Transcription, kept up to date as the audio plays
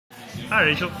Hi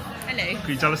Rachel. Hello. Could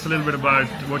you tell us a little bit about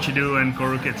what you do and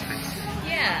Koru Kids, please?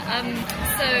 Yeah,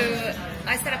 so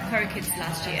I set up Koru Kids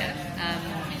last year,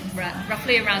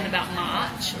 roughly around about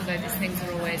March, although these things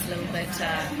are always a little bit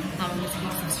how long is a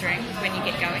piece of string when you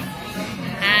get going.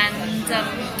 And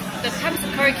the purpose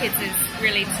of Koru Kids is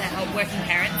really to help working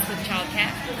parents with childcare.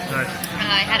 Right.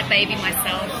 I had a baby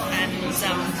myself, and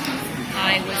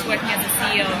I was working as a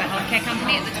CEO of a healthcare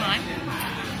company at the time.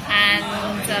 And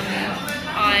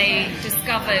I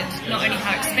discovered not only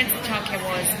how expensive childcare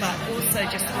was, but also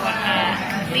just what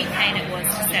a complete pain it was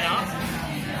to set up.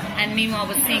 And meanwhile,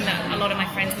 was seeing that a lot of my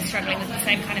friends were struggling with the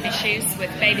same kind of issues with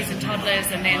babies and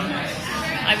toddlers. And then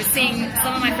I was seeing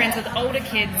some of my friends with older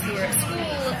kids who were at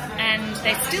school, and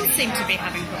they still seemed to be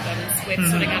having problems with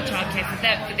sorting out childcare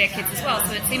for their kids as well.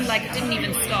 So it seemed like it didn't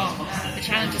even stop. The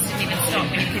challenges didn't even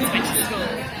stop when your kids went to school.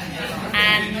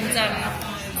 And so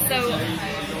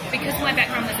because my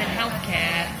background was in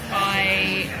healthcare,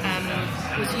 I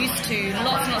was used to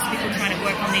lots and lots of people trying to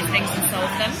work on these things and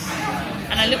solve them.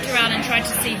 And I looked around and tried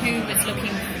to see who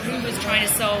was trying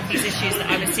to solve these issues that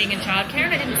I was seeing in childcare,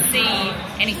 and I didn't see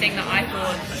anything that I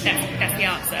thought that's the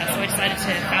answer. So I decided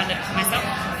to found it for myself.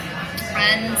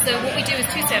 And so what we do is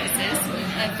two services.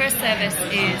 The first service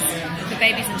is for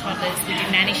babies and toddlers. We do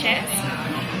nanny shares.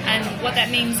 And what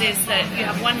that means is that you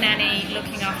have one nanny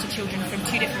looking after children from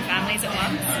two different families at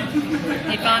once.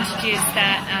 The advantage is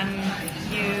that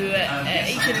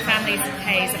each of the families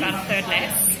pays about a third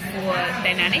less for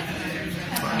their nanny.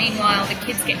 Meanwhile, the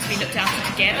kids get to be looked after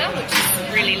together, which is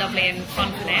really lovely and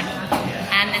fun for them.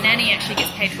 And the nanny actually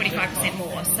gets paid 25%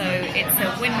 more. So it's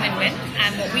a win-win-win.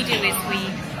 And what we do is we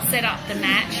set up the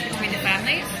match between the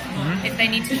families. If they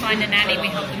need to find a nanny, we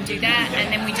help them do that, and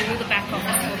then we do all the back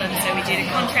office for them. So we do the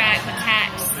contract, the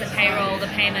tax, the payroll, the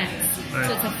payments. Right.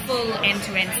 So it's a full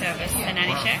end-to-end service, the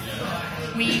nanny share.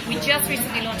 We just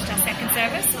recently launched our second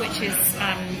service, which is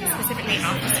specifically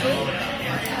after school.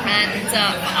 And for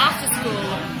after school,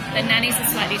 the nannies are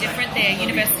slightly different. They're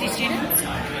university students,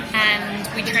 and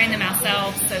we train them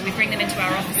ourselves. So we bring them into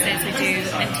our offices. We do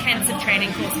an intensive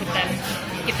training course with them,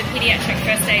 give them pediatric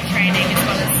first aid training, as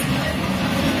well as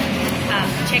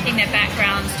checking their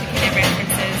backgrounds, checking their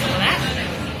references, all of that.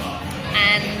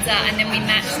 And then we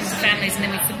match them to families, and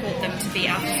then we support them to be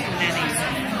after-school nannies.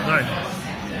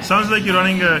 Right. Sounds like you're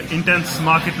running an intense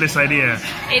marketplace idea.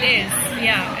 It is,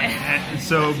 yeah.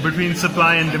 So between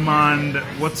supply and demand,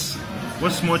 what's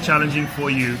more challenging for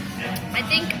you? I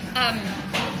think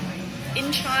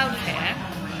in childcare,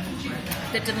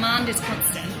 the demand is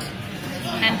constant.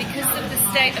 And because of the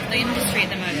state of the industry at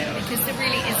the moment, because there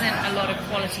really isn't a lot of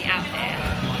quality out there,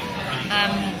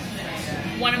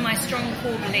 one of my strong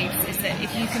core beliefs is that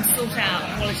if you can sort out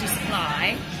quality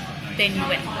supply, then you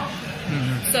win.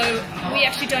 So we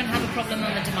actually don't have a problem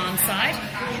on the demand side.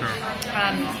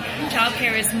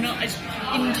 Childcare is not,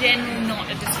 in general, not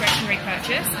a discretionary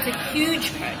purchase. It's a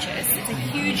huge purchase. It's a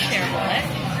huge share of wallet,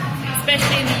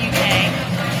 especially in the UK.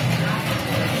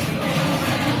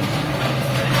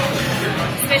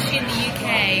 Especially in the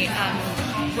UK,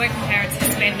 working parents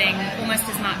are spending almost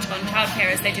as much on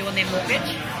childcare as they do on their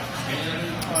mortgage.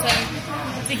 So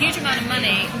it's a huge amount of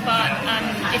money, but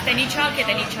if they need childcare,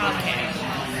 they need childcare.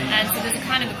 And so there's a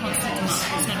kind of a constant demand.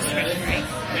 It's not discretionary.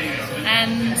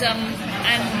 And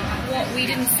what we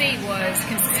didn't see was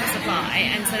consistent supply,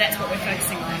 and so that's what we're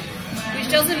focusing on. Which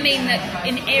doesn't mean that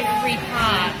in every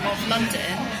part of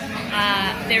London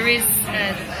there is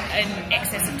an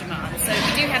excess of demand. So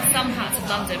we do have some parts of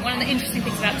London. One of the interesting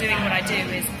things about doing what I do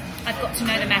is I've got to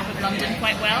know the map of London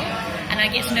quite well, and I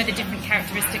get to know the different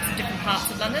characteristics of different parts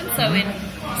of London. So in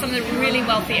some of the really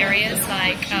wealthy areas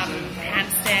like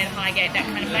Hampstead, Highgate, that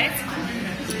kind of place,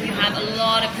 you have a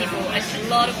lot of people, a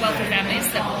lot of wealthy families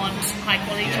that want high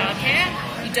quality childcare.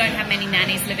 You don't have many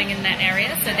nannies living in that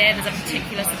area, so there's a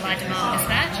particular supply-demand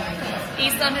mismatch.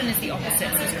 East London is the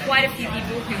opposite. So there's quite a few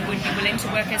people who would be willing to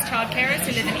work as childcarers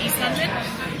who live in East London,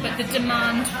 but the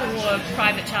demand for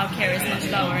private childcare is much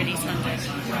lower in East London.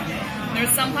 There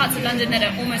are some parts of London that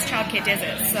are almost childcare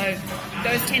deserts, so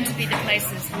those tend to be the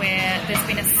places where there's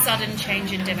been a sudden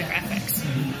change in demographics.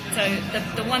 So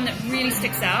the one that really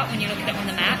sticks out when you look at it on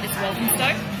the map is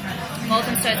Walthamstow.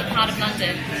 Walthamstow is a part of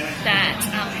London that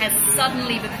has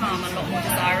suddenly become a lot more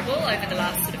desirable over the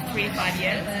last sort of 3 to 5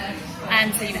 years.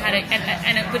 And so you had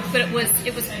but it was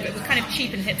kind of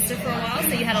cheap and hipster for a while.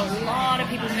 So you had a lot of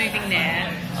people moving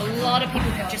there. A lot of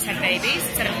people have just had babies.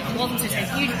 So Walthamstow's had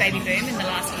a huge baby boom in the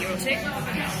last year or two.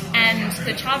 And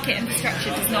the childcare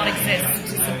infrastructure does not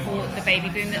exist to support the baby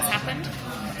boom that's happened.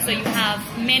 So you have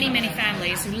many, many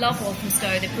families who love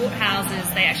Walthamstow. They've bought houses.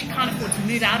 They actually can't afford to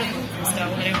move out of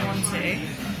Walthamstow, or they don't want to.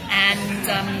 and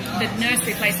the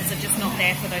nursery places are just not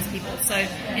there for those people. So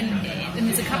and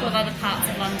there's a couple of other parts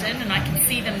of London, and I can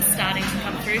see them starting to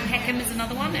come through. Peckham is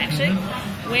another one, actually,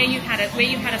 where you've had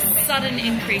a sudden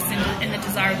increase in the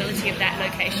desirability of that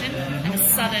location and a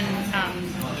sudden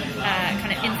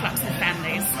kind of influx of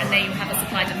families, and there you have a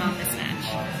supply-demand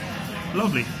mismatch.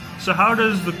 Lovely. So how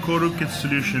does the Koru Kids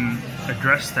solution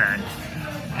address that?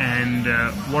 And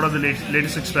what are the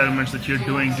latest experiments that you're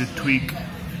doing to tweak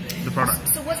the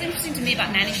product? So what's interesting to me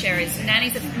about nanny-share is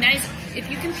nannies, if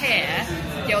you compare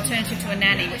the alternative to a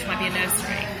nanny, which might be a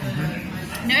nursery,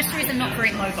 nurseries are not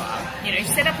very mobile. You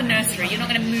set up a nursery, you're not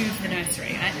going to move the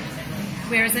nursery, right?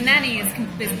 Whereas a nanny is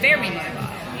very mobile.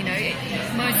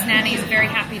 Most nannies are very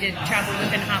happy to travel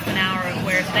within half an hour of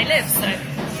wherever they live. So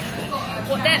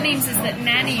what that means is that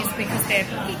nannies, because they're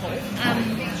people,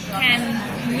 can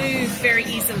move very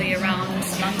easily around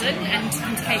London and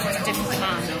cater to different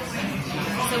demand.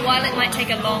 So while it might take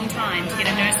a long time to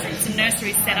get some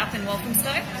nurseries set up in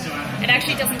Walthamstow, it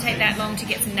actually doesn't take that long to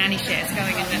get some nanny shares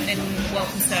going in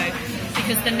Walthamstow,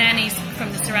 because the nannies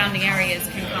from the surrounding areas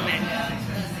can come in.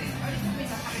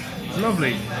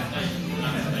 Lovely.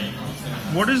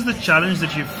 What is the challenge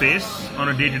that you face on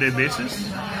a day-to-day basis,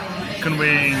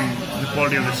 conveying the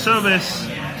quality of the service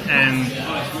and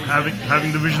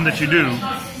having the vision that you do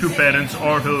to parents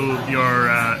or to your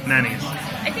nannies?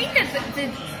 I think that the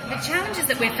challenges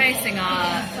that we're facing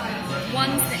are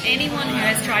ones that anyone who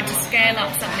has tried to scale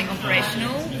up something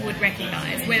operational would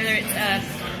recognise, whether it's a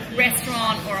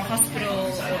restaurant or a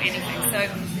hospital or anything. So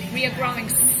we are growing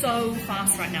so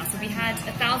fast right now. So we had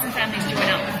 1,000 families join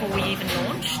up before we even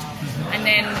launched. And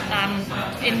then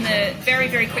very,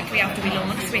 very quickly after we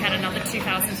launched, we had another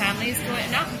 2,000 families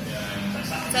join up.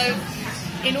 So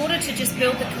in order to just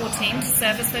build the core team to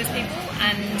service those people,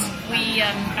 and we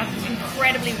are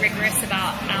incredibly rigorous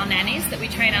about our nannies that we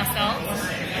train ourselves.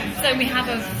 So we have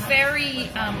a very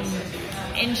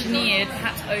engineered,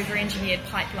 perhaps over-engineered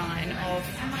pipeline of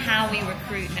how we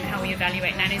recruit and how we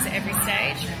evaluate nannies at every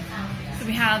stage. So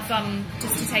we have,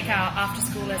 just to take our after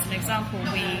school as an example,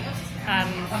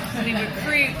 we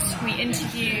recruit, we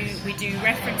interview, we do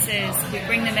references, we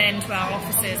bring them into our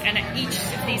offices, and at each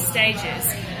of these stages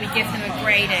we give them a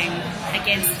grading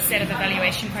against a set of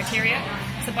evaluation criteria.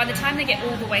 So by the time they get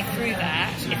all the way through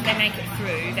that, if they make it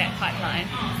through that pipeline,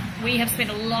 we have spent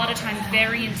a lot of time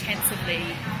very intensively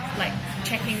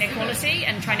checking their quality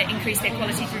and trying to increase their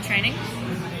quality through training.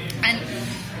 And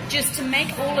just to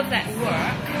make all of that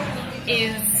work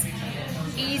is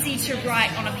easy to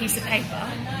write on a piece of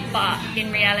paper, but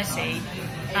in reality,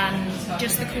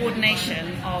 just the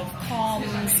coordination of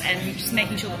comms and just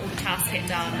making sure that all the tasks get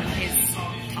done is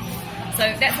tough.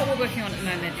 So that's what we're working on at the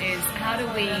moment, is how do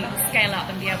we scale up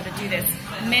and be able to do this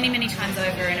many, many times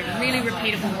over in a really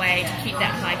repeatable way to keep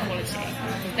that high quality.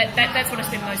 That's what I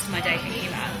spend most of my day thinking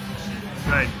about.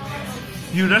 Right.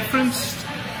 You referenced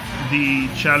the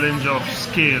challenge of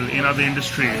scale in other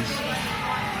industries,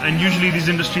 and usually these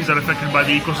industries are affected by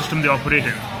the ecosystem they operate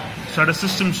in. So at a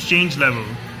systems change level,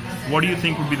 what do you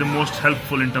think would be the most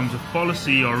helpful in terms of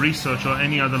policy or research or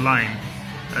any other line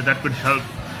that could help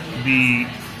the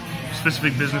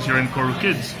specific business you're in, Koru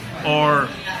Kids, or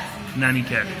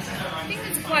nanny-care? I think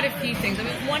there's quite a few things. I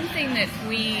mean, one thing that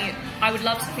I would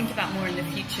love to think about more in the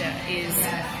future is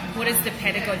what is the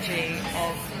pedagogy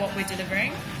of what we're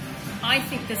delivering. I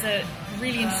think there's a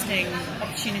really interesting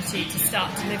opportunity to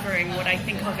start delivering what I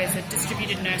think of as a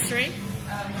distributed nursery.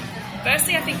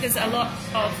 Firstly, I think there's a lot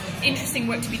of interesting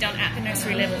work to be done at the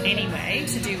nursery level anyway,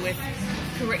 to do with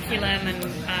curriculum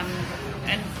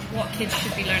and what kids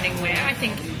should be learning where. I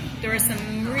think there are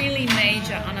some really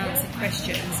major unanswered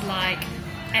questions, like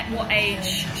at what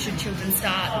age should children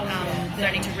start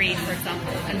learning to read, for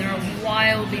example, and there are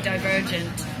wildly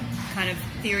divergent kind of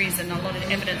theories and a lot of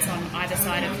evidence on either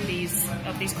side of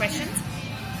these questions.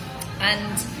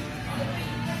 And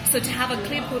so to have a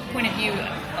clear point of view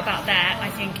about that, I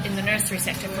think in the nursery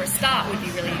sector for a start would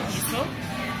be really useful.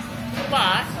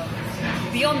 But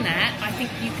beyond that, I think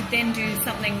you could then do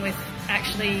something with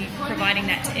actually providing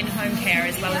that to in-home care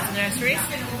as well as the nurseries.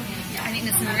 I think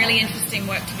there's some really interesting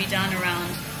work to be done around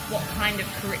what kind of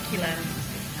curriculum.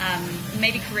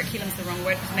 Maybe curriculum's the wrong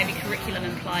word, because maybe curriculum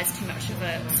implies too much of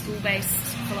a school-based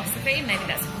philosophy. Maybe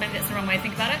that's the wrong way to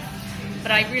think about it.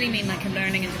 But I really mean like a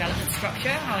learning and development structure,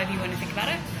 however you want to think about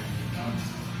it.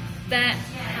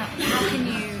 How can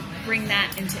you bring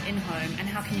that into in-home, and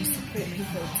how can you support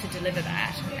people to deliver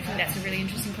that? I think that's a really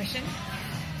interesting question.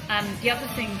 The other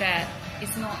thing that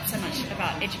is not so much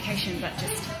about education but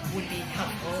just would be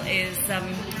helpful is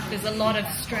there's a lot of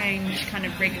strange kind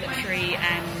of regulatory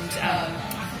and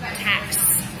tax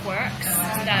quirks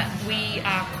that we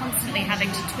are constantly having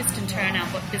to twist and turn our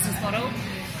business model,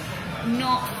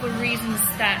 not for reasons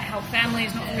that help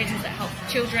families, not for reasons that help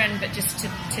children, but just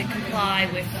to comply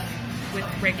with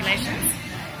regulations.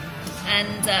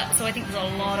 And so I think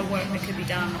there's a lot of work that could be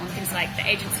done on things like the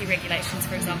agency regulations,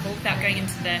 for example, without going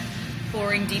into the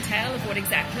boring detail of what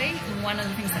exactly. And one of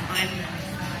the things that I'm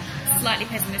slightly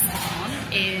pessimistic on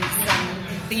is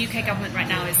the UK government right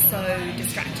now is so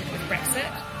distracted with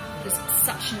Brexit. There's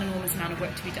such an enormous amount of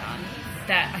work to be done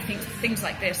that I think things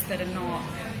like this that are not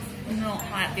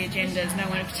high up the agendas, no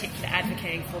one in particular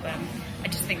advocating for them, I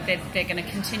just think that they're going to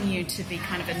continue to be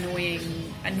kind of annoying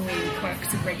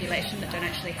quirks of regulation that don't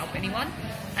actually help anyone.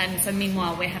 And so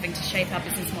meanwhile, we're having to shape our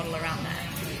business model around that.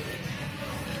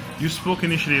 You spoke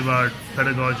initially about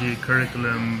pedagogy,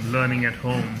 curriculum, learning at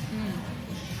home.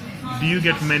 Do you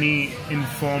get many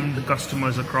informed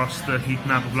customers across the heat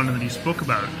map of London that you spoke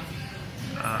about?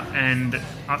 And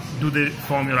do they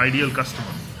form your ideal customer?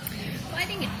 Well, I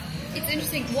think it's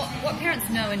interesting. What parents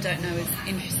know and don't know is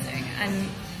interesting. And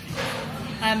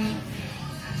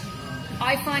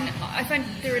I find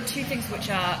there are two things which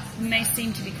may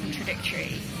seem to be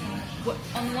contradictory.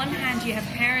 On the one hand, you have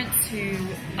parents who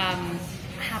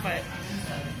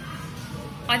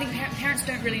I think parents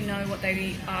don't really know what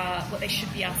they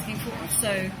should be asking for.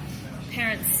 So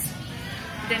parents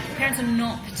are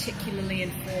not particularly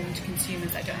informed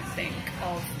consumers, I don't think,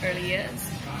 of early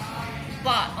years.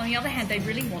 But on the other hand, they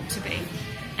really want to be.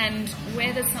 And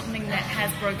where there's something that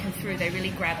has broken through, they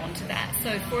really grab onto that.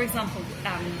 So, for example,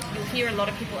 you'll hear a lot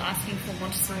of people asking for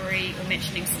Montessori or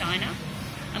mentioning Steiner.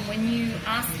 And when you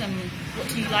ask them, what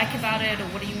do you like about it, or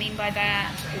what do you mean by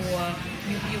that, or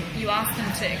you ask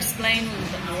them to explain a little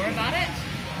bit more about it,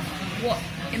 what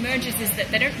emerges is that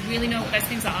they don't really know what those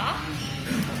things are,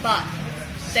 but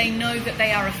they know that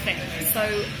they are a thing.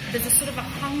 So there's a sort of a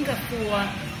hunger for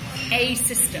a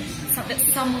system that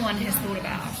someone has thought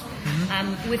about,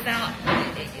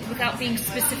 without being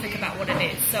specific about what it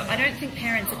is. So I don't think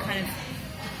parents are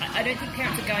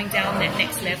going down that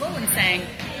next level and saying,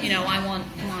 I want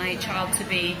my child to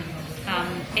be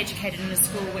educated in a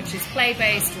school which is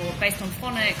play-based or based on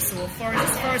phonics, or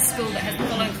forest school that has the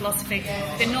following philosophy.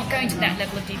 They're not going to that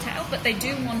level of detail, but they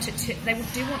do want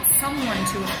someone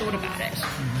to have thought about it.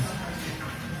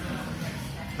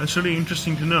 That's really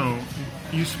interesting to know.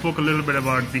 You spoke a little bit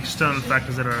about the external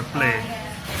factors that are at play.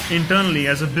 Internally,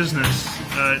 as a business,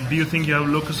 do you think you have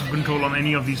locus of control on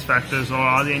any of these factors, or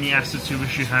are there any assets you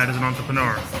wish you had as an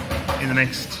entrepreneur in the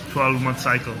next 12-month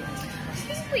cycle?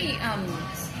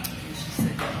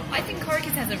 I think Koru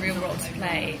Kids has a real role to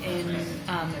play in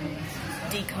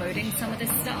decoding some of this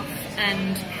stuff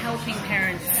and helping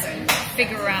parents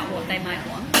figure out what they might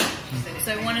want.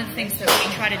 So one of the things that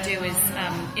we try to do is,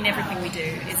 in everything we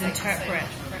do, is interpret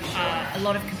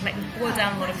boil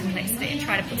down a lot of complexity and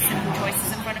try to put simple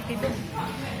choices in front of people.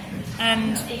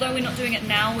 And although we're not doing it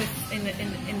now in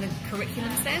the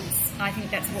curriculum sense, I think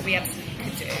that's what we absolutely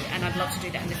could do, and I'd love to do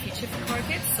that in the future for Koru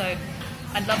Kids. So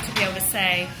I'd love to be able to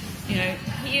say,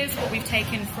 here's what we've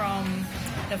taken from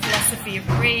the philosophy of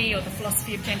Marie, or the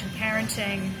philosophy of gentle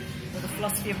parenting, or the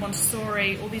philosophy of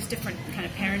Montessori, all these different kind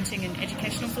of parenting and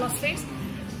educational philosophies.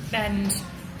 And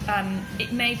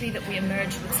it may be that we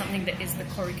emerge with something that is the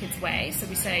Koru Kids way. So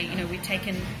we say, we've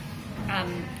taken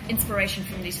inspiration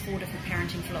from these 4 different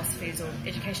parenting philosophies or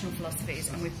educational philosophies,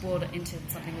 and we've boiled it into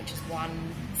something which is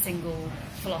one single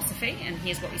philosophy, and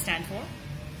here's what we stand for.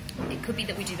 It could be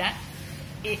that we do that.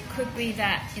 It could be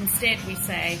that instead we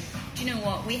say, do you know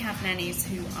what, we have nannies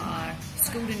who are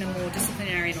schooled in a more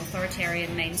disciplinary and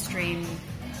authoritarian mainstream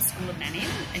school of nannying,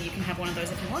 and you can have one of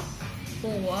those if you want.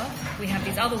 Or we have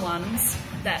these other ones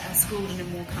that are schooled in a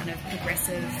more kind of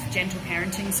progressive, gentle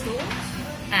parenting school,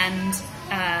 and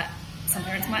some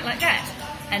parents might like that.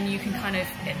 And you can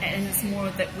and it's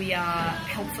more that we are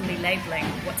helpfully labeling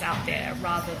what's out there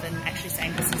rather than actually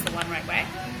saying this is the one right way.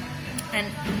 And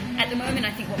at the moment,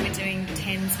 I think what we're doing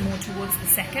tends more towards the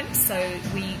second. So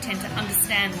we tend to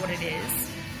understand what it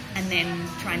is and then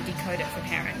try and decode it for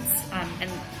parents.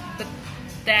 But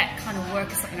that kind of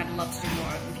work is something I'd love to do more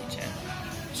of in the future.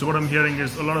 So what I'm hearing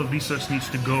is a lot of research needs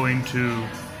to go into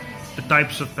the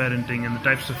types of parenting and the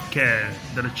types of care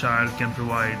that a child can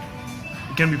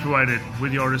be provided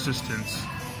with your assistance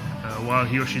while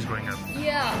he or she's growing up.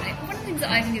 Yeah, one of the things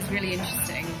that I think is really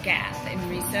interesting gap in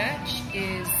research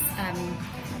is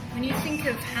when you think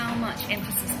of how much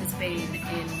emphasis there's been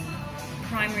in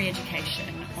primary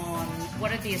education on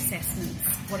what are the assessments,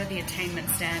 what are the attainment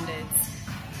standards.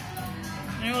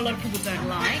 I know a lot of people don't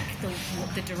like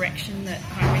the direction that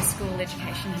primary school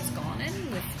education has gone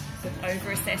in with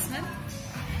over-assessment.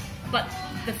 But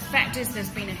the fact is there's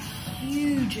been a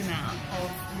huge amount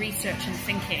of research and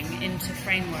thinking into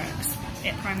frameworks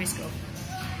at primary school.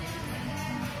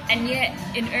 And yet,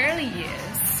 in early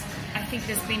years, I think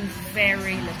there's been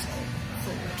very little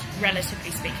thought,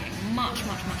 relatively speaking, much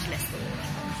less thought.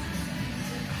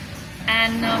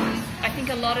 And I think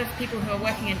a lot of people who are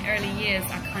working in early years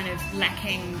are kind of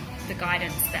lacking the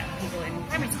guidance that people in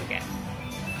primary school get.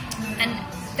 And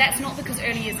that's not because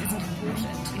early years isn't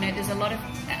important. You know, there's a lot of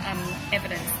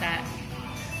evidence that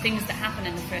things that happen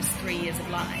in the first 3 years of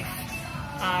life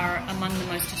are among the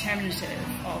most determinative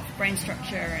of brain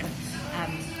structure and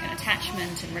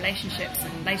attachment and relationships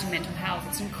and later mental health.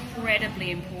 It's an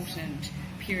incredibly important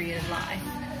period of life.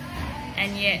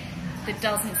 And yet there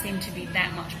doesn't seem to be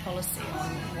that much policy on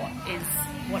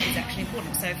what is actually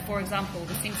important. So, for example,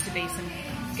 there seems to be some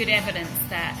good evidence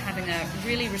that having a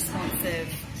really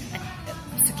responsive,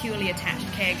 securely attached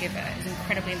caregiver is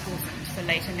incredibly important for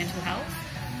later mental health.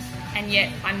 And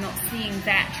yet I'm not seeing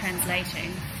that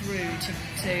translating through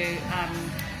to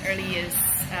early years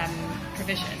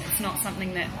provision. It's not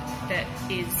something that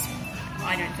is,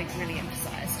 I don't think, really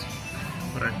emphasised.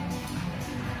 Right.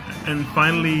 And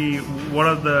finally, what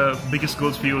are the biggest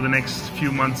goals for you the next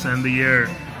few months and the year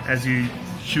as you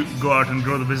go out and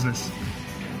grow the business?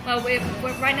 Well,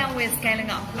 right now we're scaling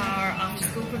up our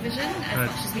after-school provision as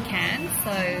much as we can,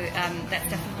 so that's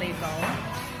definitely a goal.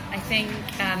 I think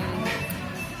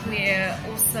we're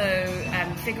also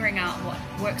figuring out what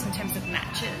works in terms of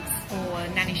matches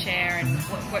for nanny-share and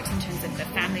what works in terms of the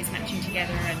families matching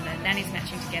together and the nannies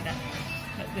matching together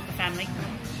with the family.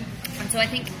 And so I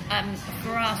think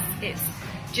for us it's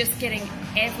just getting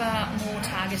ever more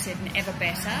targeted and ever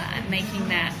better at making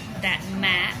that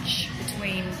match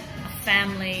between a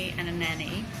family and a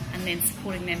nanny and then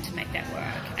supporting them to make that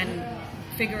work. And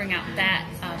figuring out that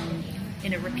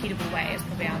in a repeatable way is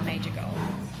probably our major goal.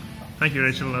 Thank you,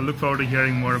 Rachel. I look forward to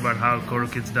hearing more about how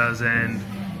Koru Kids does and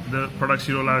the products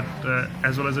you roll out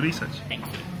as well as the research. Thank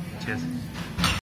you. Cheers.